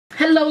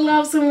Hello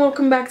loves and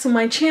welcome back to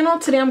my channel.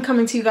 Today I'm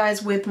coming to you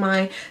guys with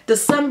my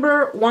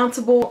December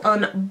Wantable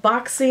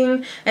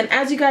unboxing, and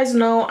as you guys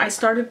know, I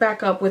started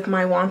back up with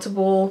my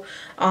Wantable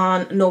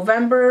on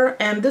November,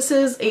 and this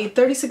is a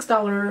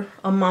 $36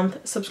 a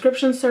month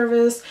subscription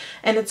service,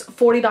 and it's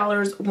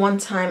 $40 one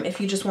time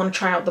if you just want to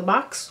try out the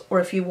box or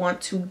if you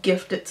want to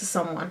gift it to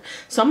someone.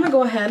 So I'm gonna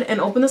go ahead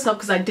and open this up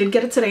because I did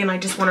get it today and I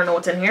just want to know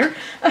what's in here.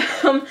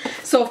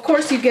 So of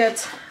course you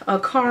get a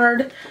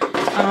card,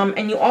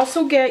 and you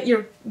also get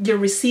your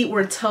receipt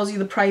where it tells you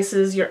the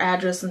prices, your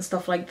address and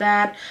stuff like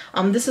that.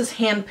 This is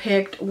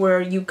hand-picked, where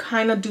you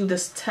kind of do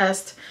this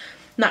test,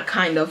 not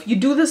kind of, you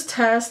do this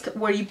test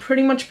where you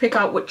pretty much pick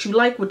out what you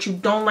like, what you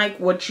don't like,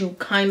 what you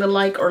kind of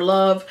like or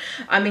love.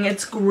 I mean,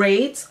 it's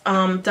great.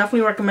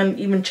 Definitely recommend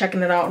even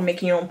checking it out and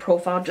making your own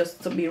profile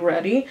just to be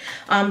ready.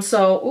 I got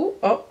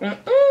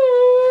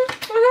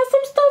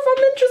some stuff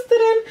I'm interested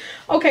in.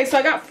 Okay, so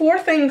I got 4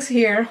 things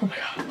here. Oh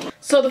my god.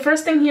 So the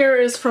first thing here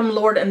is from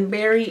Lord &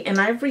 Berry, and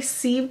I've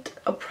received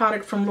a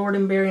product from Lord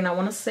 & Berry, and I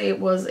want to say it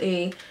was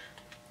a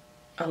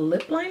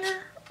lip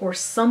liner or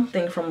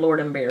something from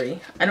Lord &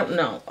 Berry. I don't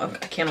know. I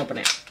can't open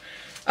it.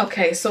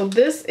 Okay, so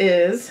this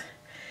is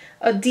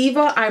a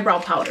Diva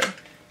eyebrow powder,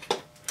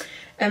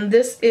 and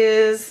this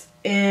is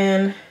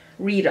in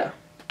Rita.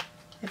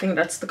 I think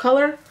that's the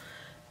color,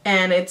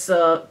 and it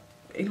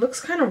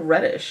looks kind of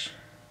reddish.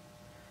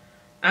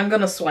 I'm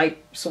gonna swatch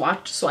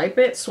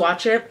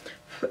it.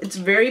 It's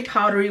very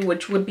powdery,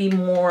 which would be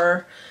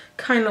more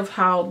kind of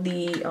how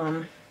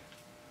the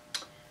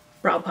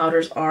brow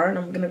powders are, and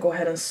I'm gonna go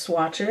ahead and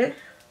swatch it.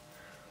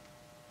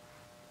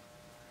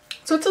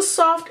 So it's a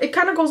soft, it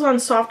kind of goes on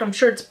soft. I'm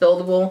sure it's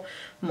buildable,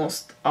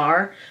 most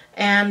are,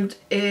 and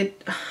I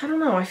don't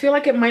know, I feel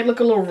like it might look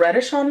a little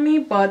reddish on me,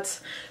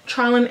 but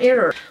trial and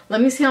error.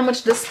 Let me see how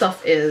much this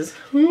stuff is.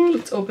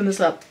 Let's open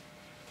this up.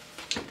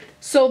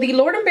 So the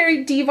Lord &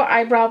 Berry Diva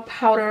Eyebrow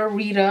Powder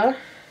Rita,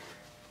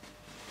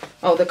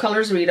 oh, the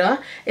color's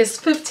Rita, is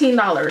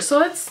 $15.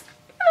 So it's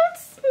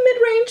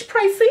mid-range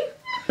pricey.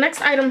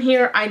 Next item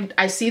here,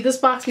 I see this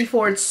box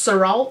before. It's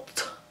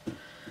Serault,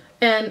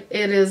 and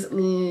it is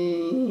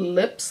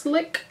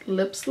lipstick.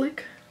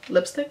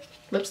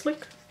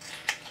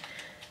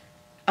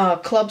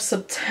 Club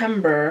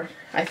September,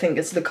 I think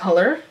is the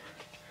color.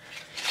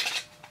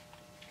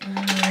 All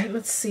right,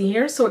 let's see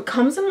here. So it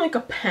comes in like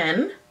a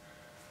pen.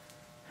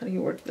 How do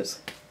you work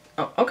this?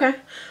 Oh, okay.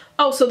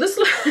 Oh, so this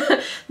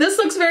this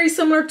looks very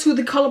similar to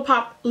the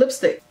ColourPop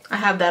lipstick. I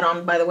have that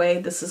on, by the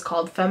way. This is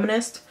called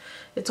Feminist.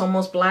 It's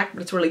almost black,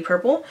 but it's really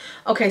purple.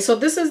 Okay, so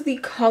this is the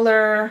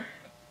color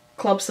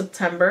Club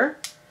September.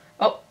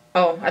 Oh,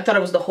 I thought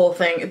it was the whole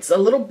thing. It's a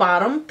little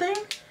bottom thing.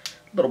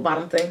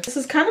 This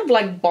is kind of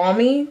like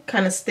balmy,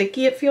 kind of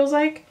sticky, it feels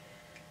like.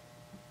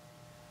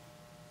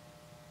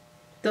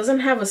 Doesn't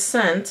have a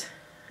scent.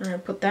 I'm gonna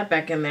put that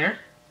back in there.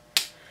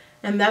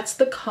 And that's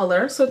the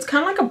color. So it's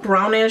kind of like a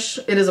brownish,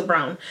 it is a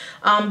brown,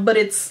 but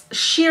it's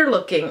sheer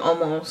looking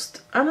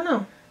almost. I don't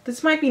know.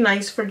 This might be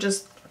nice for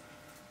just,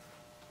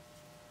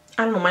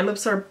 I don't know, my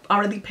lips are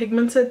already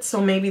pigmented,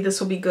 so maybe this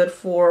will be good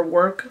for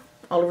work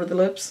all over the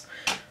lips.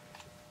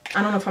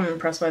 I don't know if I'm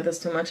impressed by this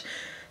too much.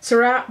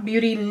 Serault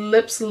Beauty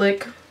Lips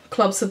Lick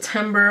Club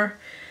September.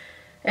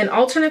 An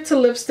alternate to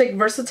lipstick,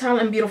 versatile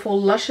and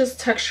beautiful, luscious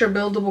texture,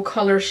 buildable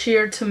color,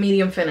 sheer to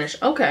medium finish.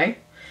 Okay.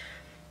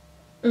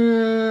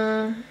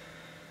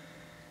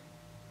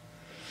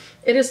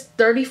 It is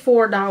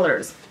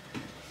 $34.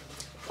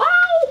 Wow!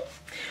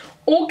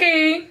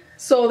 Okay,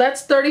 so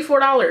that's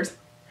 $34.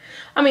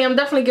 I mean, I'm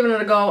definitely giving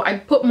it a go. I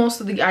put most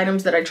of the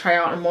items that I try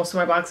out in most of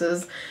my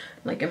boxes,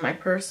 like in my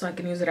purse, so I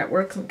can use it at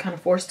work, so I'm kind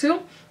of forced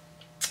to.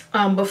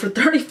 But for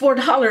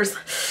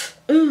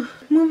 $34,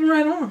 moving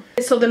right on.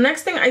 So the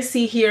next thing I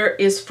see here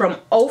is from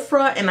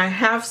Ofra, and I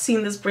have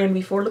seen this brand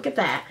before. Look at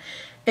that.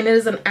 And it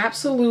is an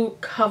Absolute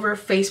Cover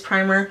Face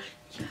Primer.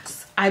 Yes.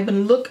 I've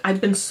been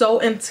so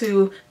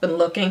into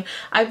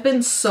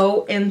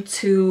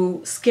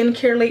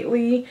skincare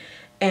lately,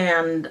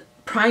 and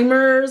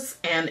primers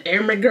and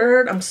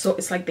Ermagerd.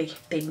 It's like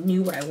they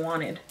knew what I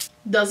wanted.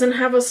 Doesn't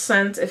have a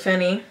scent, if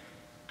any.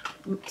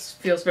 It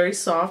feels very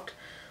soft.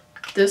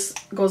 This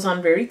goes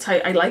on very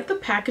tight. I like the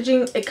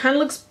packaging. It kind of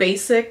looks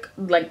basic,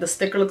 like the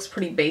sticker looks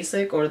pretty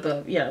basic, or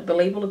the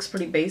label looks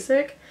pretty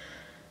basic.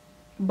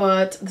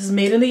 But this is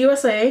made in the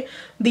USA.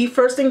 The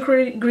first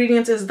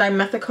ingredient is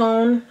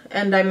dimethicone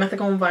and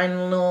dimethicone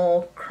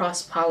vinyl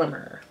cross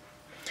polymer.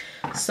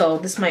 So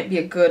this might be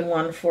a good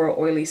one for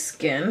oily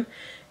skin.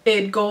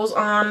 It goes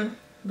on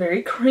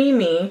very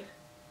creamy.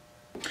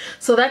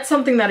 So that's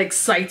something that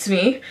excites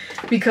me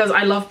because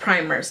I love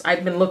primers.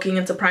 I've been looking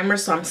into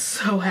primers, so I'm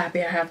so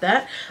happy I have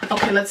that.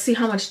 Okay, let's see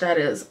how much that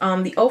is.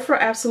 The Ofra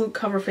Absolute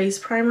Cover Face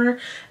Primer.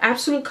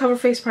 Absolute Cover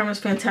Face Primer is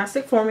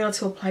fantastic formula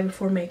to apply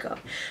before makeup.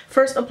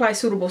 First, apply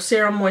suitable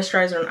serum,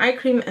 moisturizer, and eye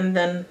cream, and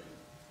then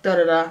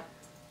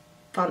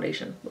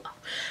foundation.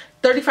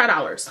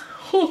 $35.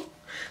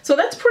 So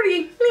that's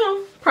pretty,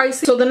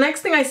 pricey. So the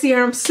next thing I see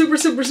here, I'm super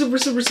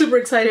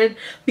excited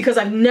because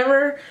I've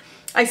never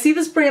I see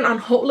this brand on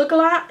Haute Look a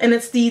lot, and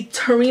it's the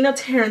Tarina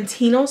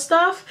Tarantino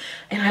stuff,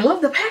 and I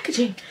love the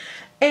packaging.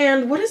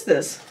 And what is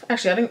this?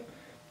 Actually, I didn't.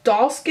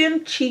 Doll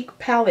Skin Cheek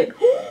Palette.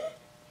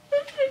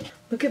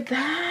 Look at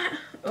that.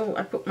 Oh,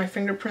 I put my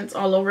fingerprints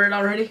all over it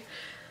already.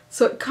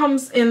 So it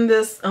comes in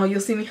this, oh,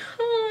 you'll see me,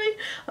 hi,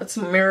 it's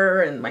a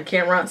mirror and my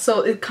camera.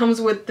 So it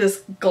comes with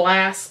this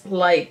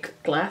glass-like,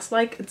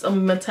 it's a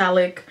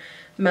metallic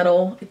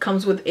metal. It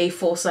comes with a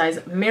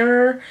full-size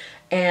mirror,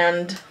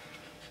 and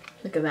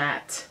look at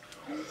that.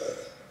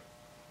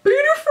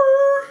 Beautiful.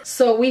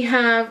 So we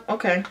have,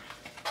 okay,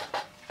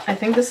 I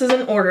think this is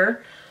in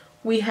order.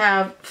 We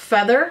have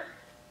Feather,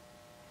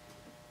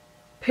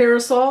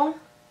 Parasol,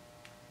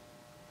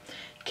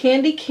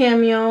 Candy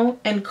Cameo,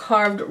 and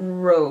Carved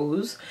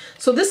Rose.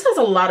 So this has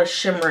a lot of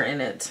shimmer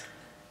in it.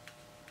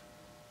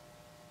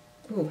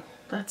 Ooh,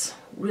 that's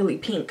really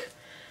pink.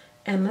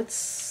 And let's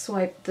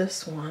swipe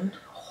this one.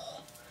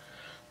 Oh,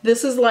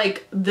 this is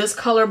like this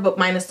color but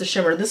minus the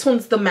shimmer. This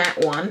one's the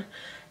matte one.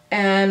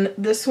 And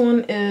this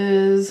one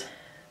is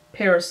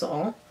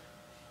Parasol.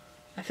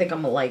 I think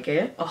I'm gonna like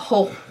it.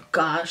 Oh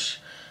gosh.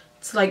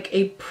 It's like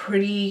a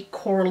pretty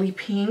corally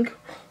pink.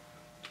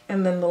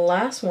 And then the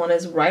last one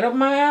is right up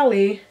my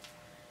alley.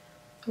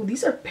 Oh,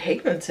 these are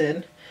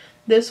pigmented.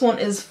 This one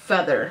is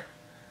Feather.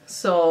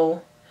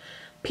 So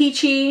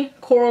peachy,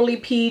 corally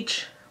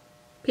peach,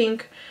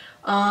 pink,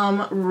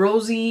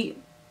 rosy,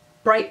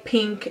 bright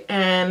pink,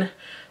 and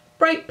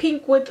bright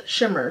pink with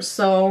shimmers.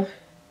 So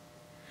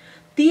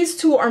these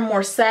two are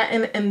more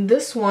satin, and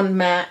this one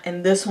matte,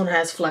 and this one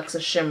has flecks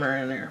of shimmer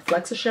in there.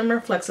 Flecks of shimmer,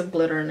 flecks of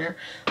glitter in there.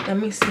 Let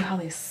me see how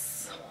they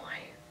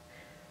swipe.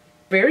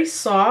 Very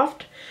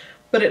soft.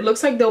 But it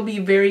looks like they'll be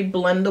very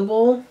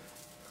blendable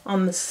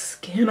on the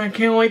skin. I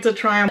can't wait to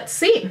try them. Let's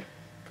see.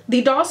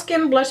 The Doll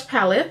Skin Blush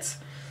Palette.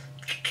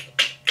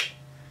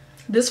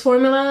 This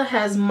formula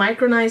has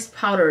micronized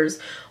powders,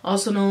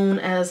 also known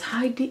as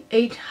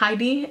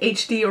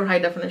HD or high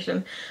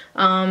definition.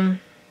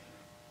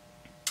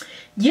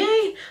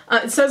 Yay!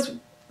 It says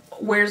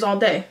wears all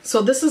day.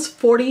 So this is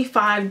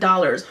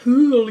 $45.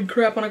 Holy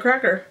crap on a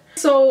cracker.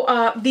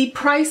 So the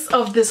price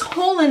of this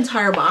whole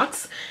entire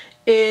box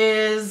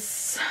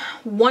is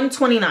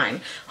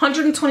 $129.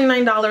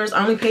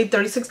 I only paid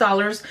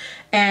 $36,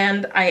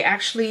 and I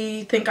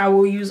actually think I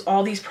will use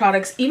all these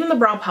products, even the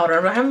brow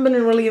powder. I haven't been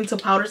really into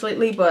powders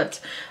lately,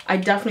 but I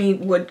definitely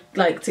would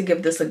like to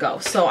give this a go.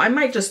 So I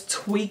might just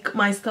tweak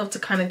my stuff to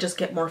kind of just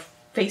get more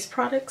face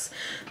products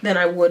than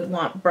I would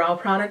want brow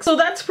products. So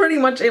that's pretty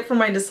much it for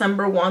my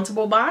December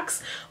Wantable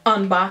box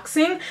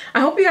unboxing. I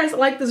hope you guys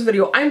like this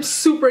video. I'm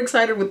super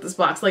excited with this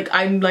box. Like,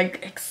 I'm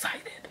like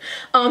excited.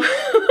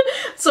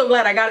 So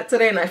glad I got it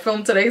today and I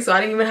filmed today, so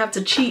I didn't even have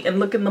to cheat and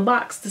look in the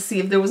box to see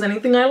if there was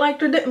anything I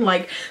liked or didn't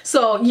like.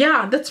 So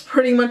yeah, that's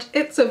pretty much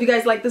it. So if you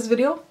guys like this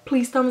video,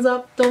 please thumbs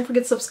up. Don't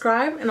forget to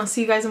subscribe, and I'll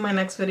see you guys in my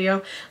next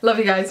video. Love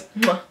you guys.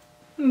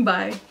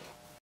 Bye.